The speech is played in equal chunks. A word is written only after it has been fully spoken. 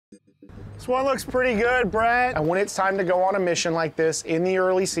This one looks pretty good, Brett. And when it's time to go on a mission like this in the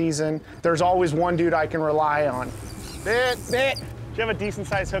early season, there's always one dude I can rely on. Bit. Do you have a decent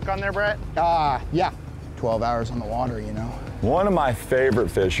sized hook on there, Brett? Yeah. 12 hours on the water, you know. One of my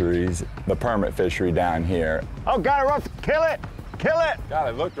favorite fisheries, the permit fishery down here. Oh, got it, rough. Kill it. Kill it. God, I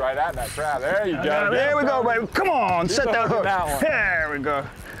looked right at that crab. There you go. There we go, baby. Come on, set that hook. There we go.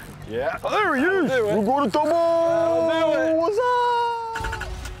 Yeah. There he is. We're going to double. What's up?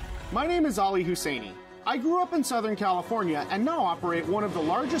 My name is Hussainy. I grew up in Southern California and now operate one of the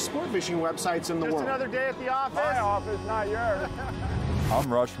largest sport fishing websites in the world. Just another day at the office. My office, not yours. I'm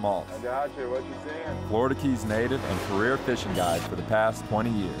Rush Maltz. I got you. What you seeing? Florida Keys native and career fishing guide for the past 20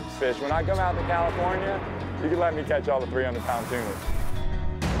 years. Fish. When I come out to California, you can let me catch all the 300-pound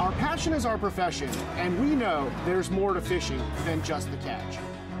tunas. Our passion is our profession, and we know there's more to fishing than just the catch.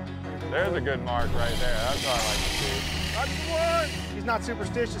 There's a good mark right there. That's what I like to see. That's the one. He's not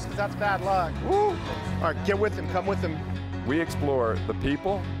superstitious because that's bad luck. Woo. All right, get with him. Come with him. We explore the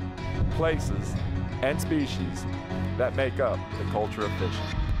people, places, and species that make up the culture of fishing.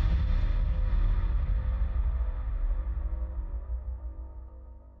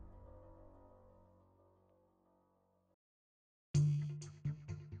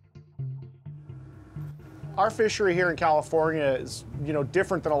 Our fishery here in California is,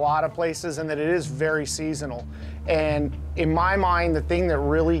 different than a lot of places in that it is very seasonal. And in my mind, the thing that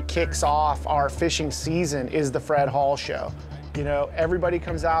really kicks off our fishing season is the Fred Hall Show. Everybody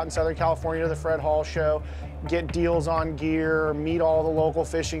comes out in Southern California to the Fred Hall Show, get deals on gear, meet all the local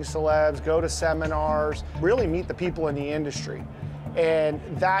fishing celebs, go to seminars, really meet the people in the industry. And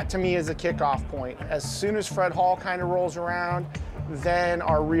that to me is a kickoff point. As soon as Fred Hall kind of rolls around, then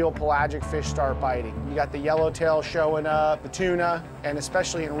our real pelagic fish start biting. You got the yellowtail showing up, the tuna, and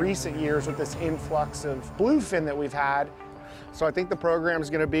especially in recent years with this influx of bluefin that we've had. So I think the program is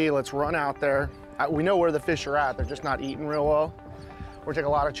gonna be, let's run out there. We know where the fish are at, they're just not eating real well. We're taking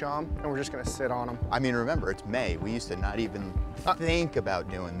a lot of chum, and we're just gonna sit on them. I mean, remember, it's May. We used to not even think about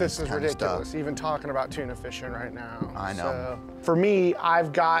doing this This is kind of ridiculous, stuff. even talking about tuna fishing right now. I know. So, for me,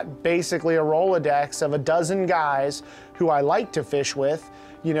 I've got basically a Rolodex of a dozen guys who I like to fish with,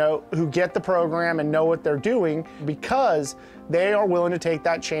 who get the program and know what they're doing because they are willing to take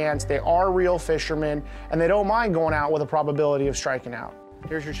that chance. They are real fishermen, and they don't mind going out with a probability of striking out.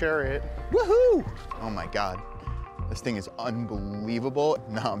 Here's your chariot. Woohoo! Oh my God. This thing is unbelievable.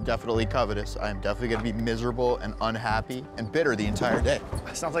 No, I'm definitely covetous. I'm definitely gonna be miserable and unhappy and bitter the entire day.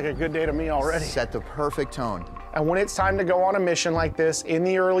 Sounds like a good day to me already. Set the perfect tone. And when it's time to go on a mission like this in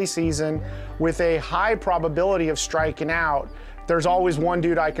the early season with a high probability of striking out, there's always one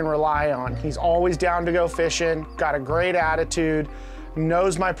dude I can rely on. He's always down to go fishing, got a great attitude,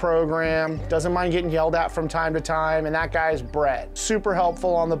 knows my program, doesn't mind getting yelled at from time to time, and that guy is Brett. Super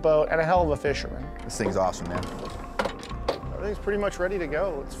helpful on the boat and a hell of a fisherman. This thing's awesome, man. Everything's pretty much ready to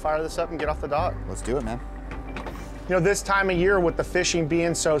go. Let's fire this up and get off the dock. Let's do it, man. This time of year with the fishing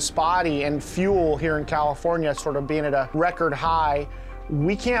being so spotty and fuel here in California sort of being at a record high,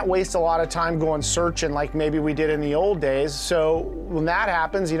 we can't waste a lot of time going searching like maybe we did in the old days. So when that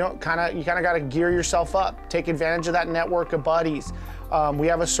happens, you kind of got to gear yourself up, take advantage of that network of buddies. We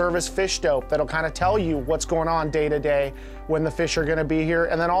have a service fish dope that'll kind of tell you what's going on day to day when the fish are going to be here.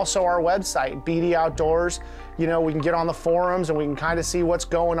 And then also our website, BD Outdoors. We can get on the forums and we can kind of see what's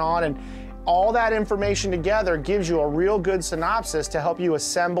going on. And all that information together gives you a real good synopsis to help you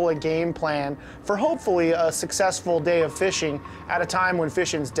assemble a game plan for hopefully a successful day of fishing at a time when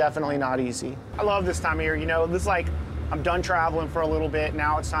fishing's definitely not easy. I love this time of year. This is like, I'm done traveling for a little bit,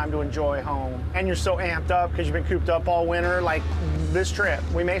 now it's time to enjoy home. And you're so amped up because you've been cooped up all winter. Like this trip,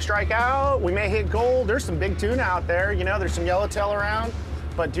 we may strike out, we may hit gold. There's some big tuna out there, there's some yellowtail around.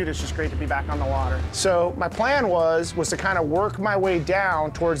 But dude, it's just great to be back on the water. So my plan was to kind of work my way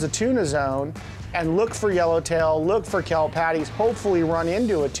down towards the tuna zone and look for yellowtail, look for kelp patties, hopefully run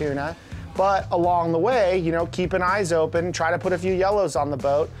into a tuna. But along the way, keeping eyes open, try to put a few yellows on the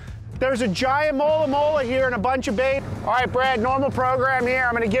boat. There's a giant mola here and a bunch of bait. All right, Brad, normal program here.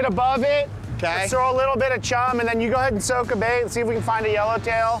 I'm gonna get above it. Okay. Let's throw a little bit of chum and then you go ahead and soak a bait and see if we can find a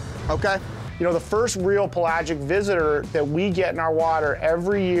yellowtail. Okay. The first real pelagic visitor that we get in our water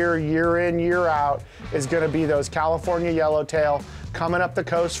every year, year in, year out, is gonna be those California yellowtail coming up the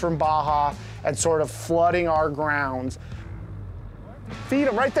coast from Baja and sort of flooding our grounds. Feed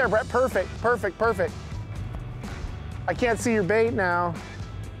them right there, Brett. Perfect, perfect, perfect. I can't see your bait now.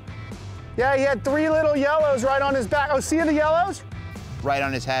 Yeah, he had 3 little yellows right on his back. Oh, see the yellows? Right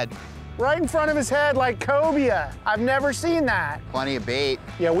on his head. Right in front of his head like cobia. I've never seen that. Plenty of bait.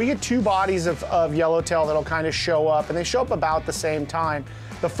 Yeah, we get 2 bodies of yellowtail that'll kind of show up, and they show up about the same time.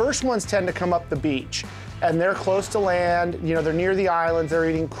 The first ones tend to come up the beach, and they're close to land, you know, they're near the islands, they're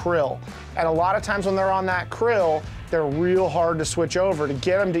eating krill. And a lot of times when they're on that krill, they're real hard to switch over to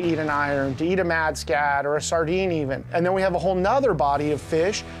get them to eat an iron, to eat a mad scat or a sardine even. And then we have a whole nother body of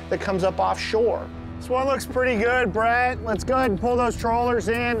fish that comes up offshore. This one looks pretty good, Brett. Let's go ahead and pull those trollers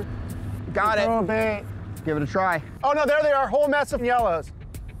in. Got it. Throw a bait. Give it a try. Oh no, there they are, whole mess of yellows.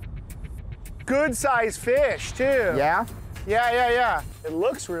 Good sized fish too. Yeah? Yeah. It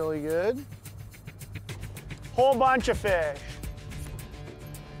looks really good. Whole bunch of fish.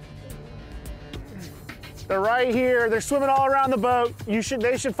 They're right here. They're swimming all around the boat. They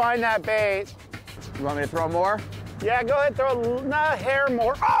should find that bait. You want me to throw more? Yeah, go ahead, throw a hair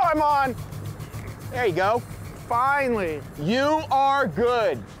more. Oh, I'm on. There you go. Finally. You are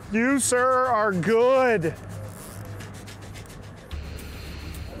good. You, sir, are good.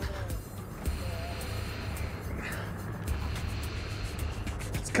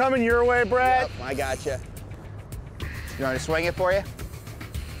 It's coming your way, Brett. Yep, I gotcha. You want me to swing it for you?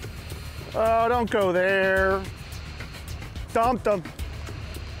 Oh, don't go there. Dumped them.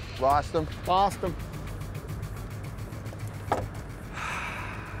 Lost them. Lost them.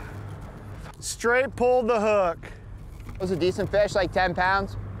 Straight pulled the hook. That was a decent fish, like 10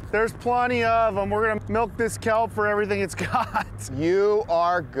 pounds. There's plenty of them. We're gonna milk this kelp for everything it's got. You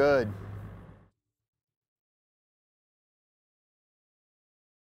are good.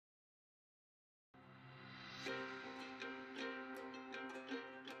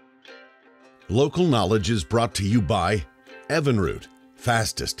 Local knowledge is brought to you by Evinrude,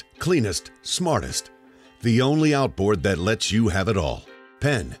 fastest, cleanest, smartest. The only outboard that lets you have it all.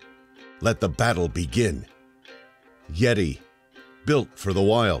 Penn, let the battle begin. Yeti, built for the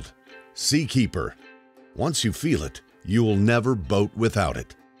wild. Seakeeper, once you feel it, you will never boat without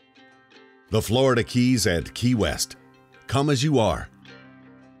it. The Florida Keys and Key West, come as you are.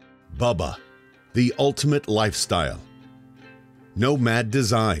 Bubba, the ultimate lifestyle. Nomad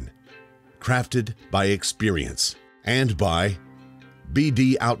Design, crafted by experience, and by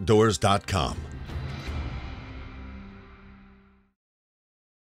bdoutdoors.com.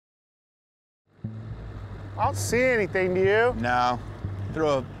 I don't see anything, do you? No. Threw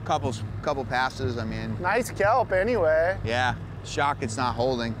a couple passes, I mean. Nice kelp anyway. Yeah, shock it's not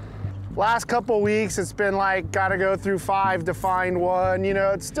holding. Last couple weeks, it's been like, gotta go through 5 to find one. You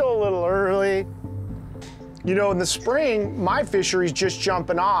know, it's still a little early. You know, in the spring, my fishery's just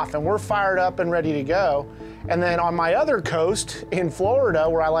jumping off and we're fired up and ready to go. And then on my other coast in Florida,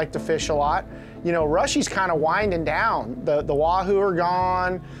 where I like to fish a lot, you know, Rushie's kind of winding down. The wahoo are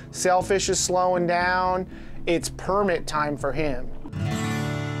gone, sailfish is slowing down. It's permit time for him.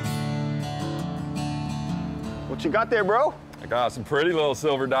 What you got there, bro? I got some pretty little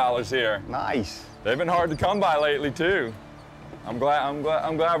silver dollars here. Nice. They've been hard to come by lately too. I'm glad we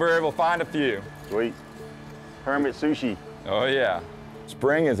were able to find a few. Sweet. Hermit sushi. Oh yeah.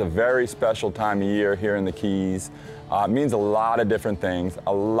 Spring is a very special time of year here in the Keys. It means a lot of different things.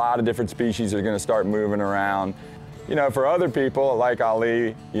 A lot of different species are going to start moving around. You know, for other people like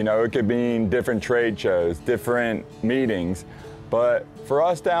Ali, you know, it could mean different trade shows, different meetings. But for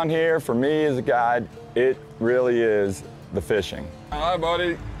us down here, for me as a guide, it really is the fishing. All right,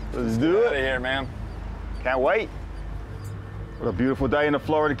 buddy. Let's do it. Get out of here, man. Can't wait. What a beautiful day in the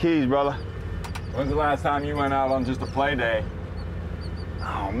Florida Keys, brother. When's the last time you went out on just a play day?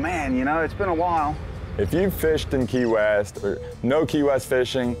 Oh man, you know, it's been a while. If you've fished in Key West or know Key West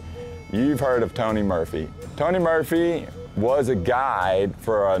fishing, you've heard of Tony Murphy. Tony Murphy was a guide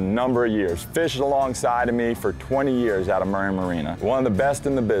for a number of years, fished alongside of me for 20 years out of Murray Marina. One of the best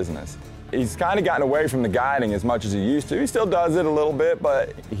in the business. He's kind of gotten away from the guiding as much as he used to. He still does it a little bit,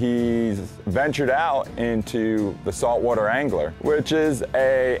 but he's ventured out into the saltwater angler, which is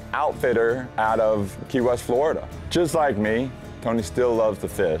a outfitter out of Key West, Florida. Just like me, Tony still loves to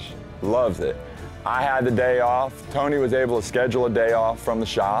fish, loves it. I had the day off. Tony was able to schedule a day off from the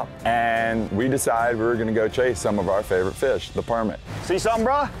shop, and we decided we were gonna go chase some of our favorite fish, the permit. See something,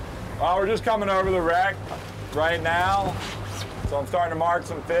 bro? We're just coming over the wreck right now. So I'm starting to mark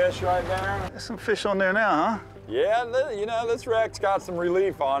some fish right there. There's some fish on there now, huh? Yeah, you know, this wreck's got some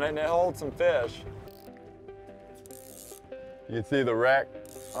relief on it and it holds some fish. You can see the wreck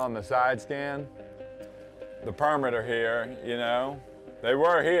on the side scan. The permit are here, you know. They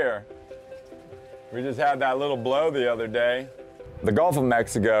were here. We just had that little blow the other day. The Gulf of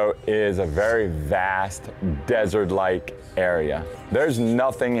Mexico is a very vast desert-like area. There's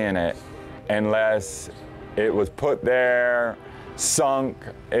nothing in it unless it was put there, sunk.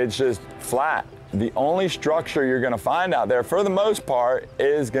 It's just flat. The only structure you're gonna find out there, for the most part,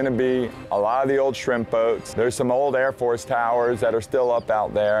 is gonna be a lot of the old shrimp boats. There's some old Air Force towers that are still up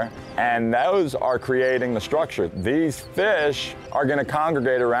out there, and those are creating the structure. These fish are gonna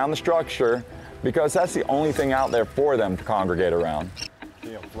congregate around the structure because that's the only thing out there for them to congregate around. See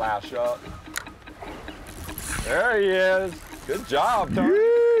him flash up. There he is. Good job, Tony.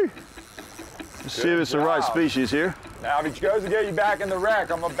 Let's see if it's the right species here. Now, if he goes to get you back in the wreck,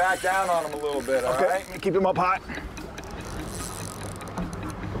 I'm gonna back down on him a little bit, all right? Let me keep him up high.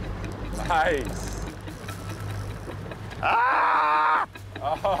 Nice. Ah!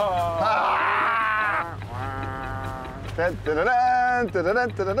 Oh. Ah! Dun, dun, dun, dun, dun, dun,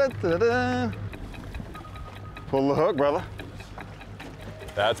 dun, dun, dun, dun. Pull the hook, brother.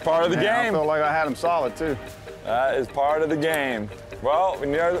 That's part of the Man, I game. felt like I had him solid, too. That is part of the game. Well, we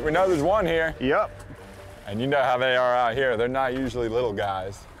know there's one here. Yep. And you know how they are out here. They're not usually little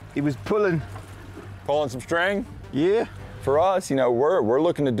guys. He was pulling. Pulling some string? Yeah. For us, you know, we're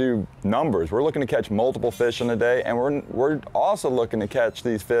looking to do numbers. We're looking to catch multiple fish in a day, and we're also looking to catch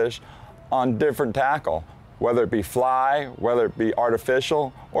these fish on different tackle, whether it be fly, whether it be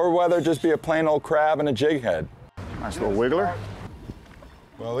artificial, or whether it just be a plain old crab and a jig head. Nice little wiggler.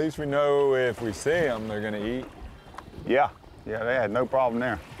 Well, at least we know if we see them, they're gonna eat. Yeah. Yeah, they had no problem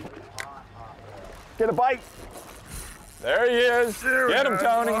there. Get a bite. There he is. Get him,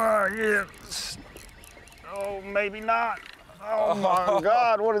 Tony. Yeah. Oh, maybe not. Oh my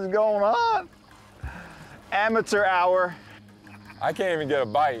God, what is going on? Amateur hour. I can't even get a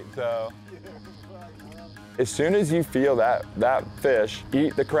bite, so. As soon as you feel that fish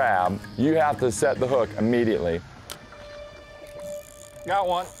eat the crab, you have to set the hook immediately. Got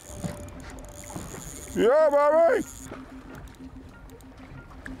one. Yeah, baby.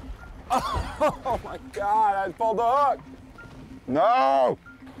 Oh my God, I pulled the hook. No.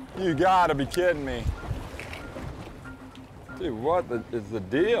 You gotta be kidding me. Dude, what is the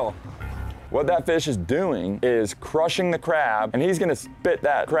deal? What that fish is doing is crushing the crab, and he's gonna spit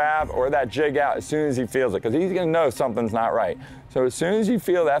that crab or that jig out as soon as he feels it, because he's gonna know something's not right. So as soon as you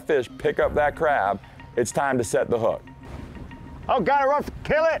feel that fish pick up that crab, it's time to set the hook. Oh, got it, Ruff.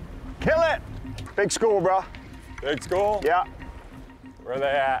 Kill it. Kill it. Big school, bro. Big school? Yeah. Where are they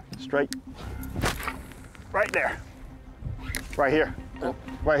at? Straight. Right there. Right here.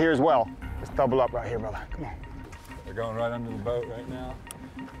 Right here as well. Let's double up right here, brother. Come on. They're going right under the boat right now.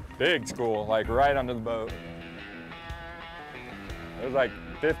 Big school, like right under the boat. There's like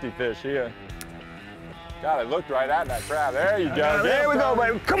 50 fish here. God, I looked right at that crab. There you go. There we go,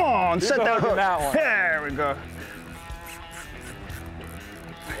 baby. Come on, Keep set that hooking hook. that one. There we go.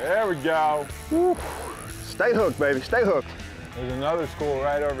 There we go. Woo. Stay hooked, baby. Stay hooked. There's another school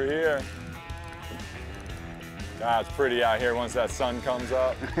right over here. God, it's pretty out here once that sun comes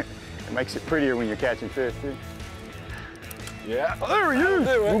up. It makes it prettier when you're catching fish, too. Yeah. Oh, there he is.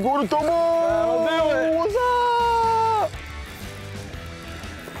 Do it. We're going to Torbisco. That'll do it. What's up?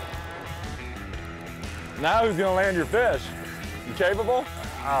 Now who's gonna land your fish? You capable?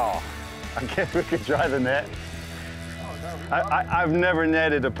 Oh, I guess we could try the net. I've never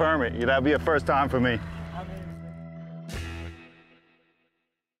netted a permit. That'd be a first time for me.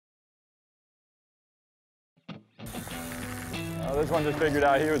 Oh, this one just figured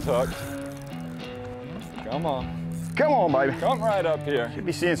out he was hooked. Come on. Come on, baby. Come right up here. Should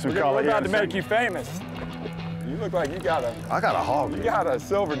be seeing some We're color here. about to make you famous. You look like you got I got a hog. a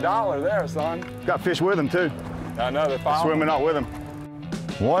silver dollar there, son. Got fish with him, too. I know they're following. Swimming up with him.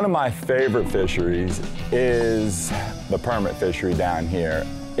 One of my favorite fisheries is the permit fishery down here.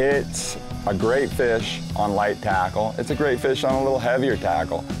 It's a great fish on light tackle. It's a great fish on a little heavier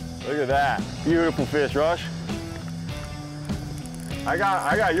tackle. Look at that. Beautiful fish, Rush. I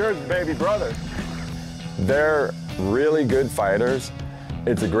got yours, baby brother. They're really good fighters.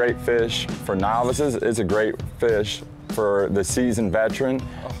 It's a great fish for novices. It's a great fish for the seasoned veteran.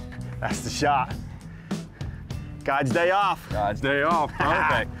 Oh, that's the shot. God's day off. God's day off,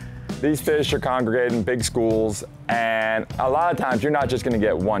 perfect. These fish are congregating in big schools, and a lot of times you're not just gonna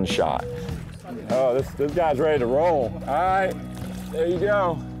get one shot. Oh, this guy's ready to roll. All right, there you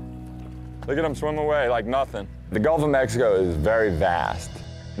go. Look at him swim away like nothing. The Gulf of Mexico is very vast.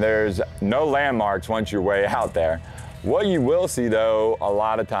 There's no landmarks once you're way out there. What you will see, though, a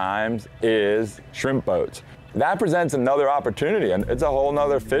lot of times is shrimp boats. That presents another opportunity, and it's a whole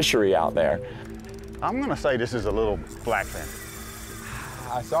nother fishery out there. I'm gonna say this is a little blackfin.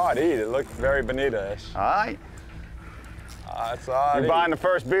 I saw it eat. It looked very bonita-ish. All right. I saw it You're eat. buying the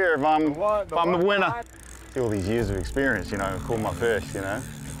first beer if I'm the winner. What? All these years of experience, pull my fish,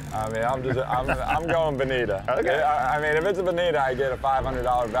 I mean, I'm going bonita. Okay. I mean, if it's a bonita, I get a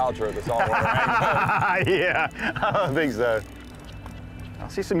 $500 voucher at the saltwater angler. Yeah, I don't think so. I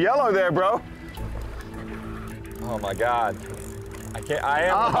see some yellow there, bro. Oh my God. I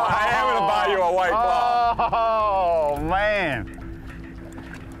am gonna buy you a white claw. Oh, man.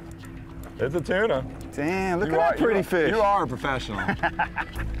 It's a tuna. Damn, look at that pretty fish. You are a professional.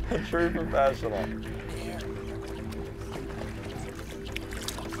 A true professional.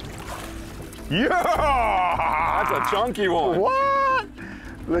 Yeah! That's a chunky one. What?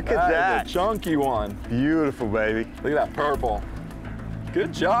 Look at that. That is a chunky one. Beautiful, baby. Look at that purple.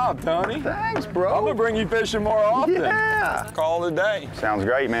 Good job, Tony. Thanks, bro. I'm gonna bring you fishing more often. Yeah. Call it a day. Sounds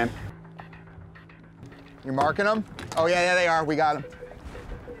great, man. You're marking them? Oh, yeah, they are. We got them.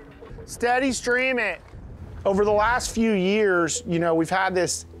 Steady stream it. Over the last few years, you know, we've had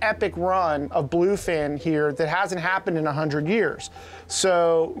this epic run of bluefin here that hasn't happened in 100 years.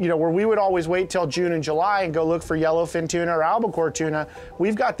 So, you know, where we would always wait till June and July and go look for yellowfin tuna or albacore tuna,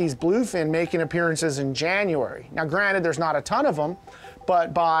 we've got these bluefin making appearances in January. Now, granted, there's not a ton of them,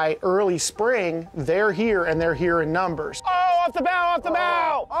 but by early spring, they're here and they're here in numbers. Oh, off the bow, off the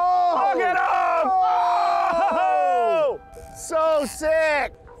bow! Oh, look at him! Oh! So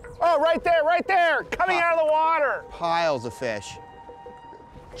sick! Oh, right there, coming out of the water. Piles of fish.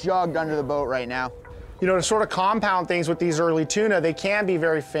 Jugged under the boat right now. You know, to sort of compound things with these early tuna, they can be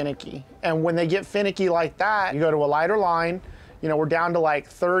very finicky. And when they get finicky like that, you go to a lighter line, you know, we're down to like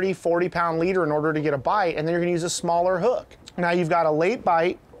 30, 40 pound leader in order to get a bite, and then you're gonna use a smaller hook. Now you've got a late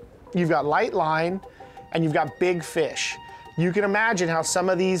bite, you've got light line, and you've got big fish. You can imagine how some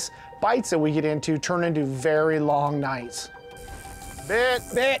of these bites that we get into turn into very long nights.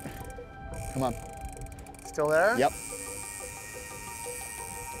 Bit. Come on. Still there? Yep.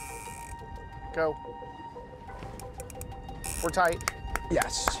 Go. We're tight.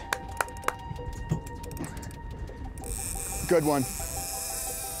 Yes. Good one.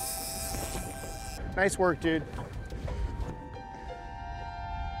 Nice work, dude.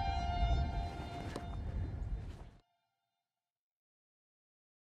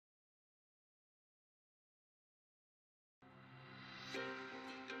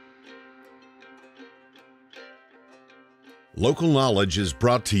 Local knowledge is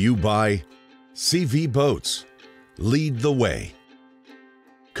brought to you by CV Boats, lead the way.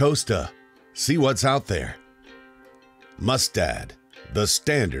 Costa, see what's out there. Mustad, the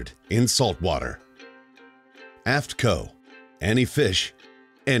standard in saltwater. Aftco, any fish,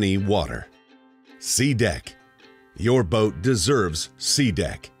 any water. Sea Deck, your boat deserves Sea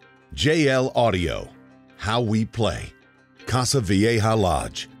Deck. JL Audio, how we play. Casa Vieja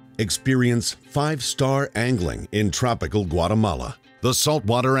Lodge, experience 5-star angling in tropical Guatemala. The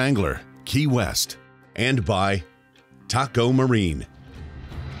Saltwater Angler, Key West. And by Taco Marine.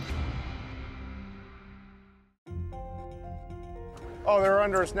 Oh, they're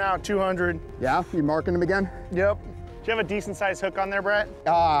under us now, 200. Yeah, you marking them again? Yep. Do you have a decent sized hook on there, Brett?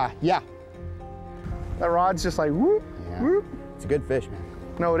 Yeah. That rod's just like whoop, Yeah. whoop. It's a good fish, man.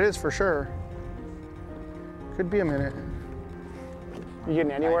 No, it is for sure. Could be a minute. You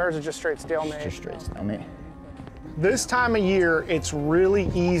getting anywhere, or is it just straight stalemate? Just straight stalemate. This time of year, it's really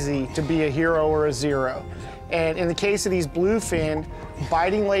easy to be a hero or a zero. And in the case of these bluefin,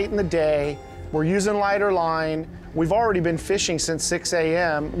 biting late in the day, we're using lighter line. We've already been fishing since 6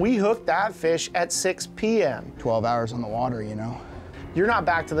 a.m. We hooked that fish at 6 p.m. 12 hours on the water, you know. You're not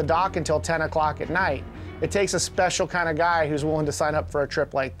back to the dock until 10 o'clock at night. It takes a special kind of guy who's willing to sign up for a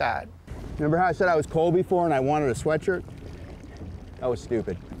trip like that. Remember how I said I was cold before and I wanted a sweatshirt? That was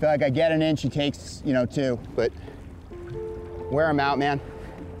stupid. I feel like I get an inch, he takes, you know, 2, but wear him out, man.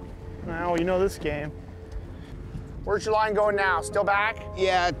 Well, you know this game. Where's your line going now? Still back?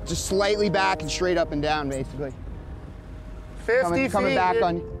 Yeah, just slightly back and straight up and down, basically. 50 feet. Coming back dude.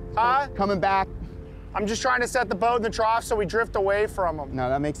 on you. Huh? Coming back. I'm just trying to set the boat in the trough so we drift away from him. No,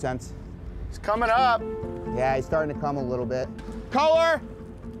 that makes sense. He's coming up. Yeah, he's starting to come a little bit. Color!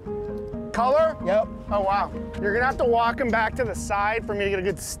 Color? Yep. Oh, wow. You're gonna have to walk him back to the side for me to get a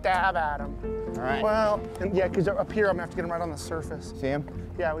good stab at him. All right. Well, and yeah, because up here I'm gonna have to get him right on the surface. See him?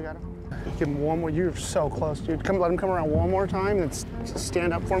 Yeah, we got him. Give him one more. You're so close, dude. Come, let him come around one more time and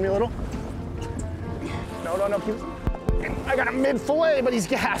stand up for me a little. No. I got him mid-fillet, but he's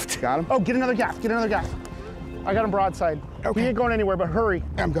gaffed. Got him? Oh, get another gaff. I got him broadside. Okay. He ain't going anywhere, but hurry.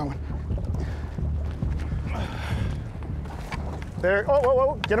 I'm going. There.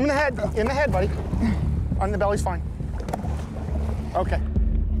 Oh. Get him in the head. In the head, buddy. On the belly's fine. Okay.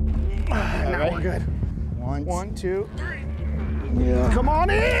 Now we're good. 1, 2, 3. Yeah. Come on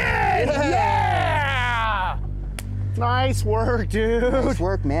in! Yeah! Nice work, dude. Nice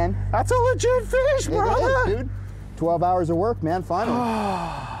work, man. That's a legit fish, It brother. is, dude. 12 hours of work, man, finally.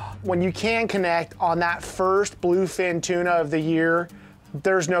 When you can connect on that first bluefin tuna of the year,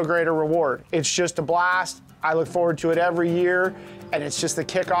 there's no greater reward. It's just a blast. I look forward to it every year, and it's just the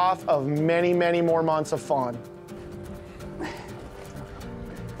kickoff of many, many more months of fun.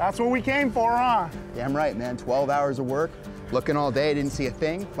 That's what we came for, huh? Damn right, man. 12 hours of work. Looking all day, didn't see a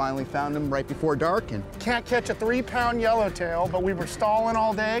thing. Finally found him right before dark and Can't catch a 3-pound yellowtail, but we were stalling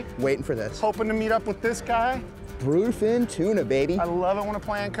all day, waiting for this. hoping to meet up with this guy. Bluefin tuna, baby. I love it when a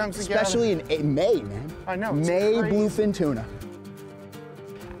plan comes together. Especially in May, man. I know, it's May crazy. bluefin tuna.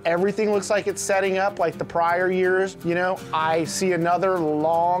 Everything looks like it's setting up like the prior years. You know, I see another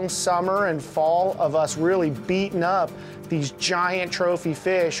long summer and fall of us really beating up these giant trophy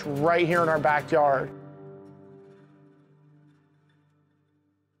fish right here in our backyard.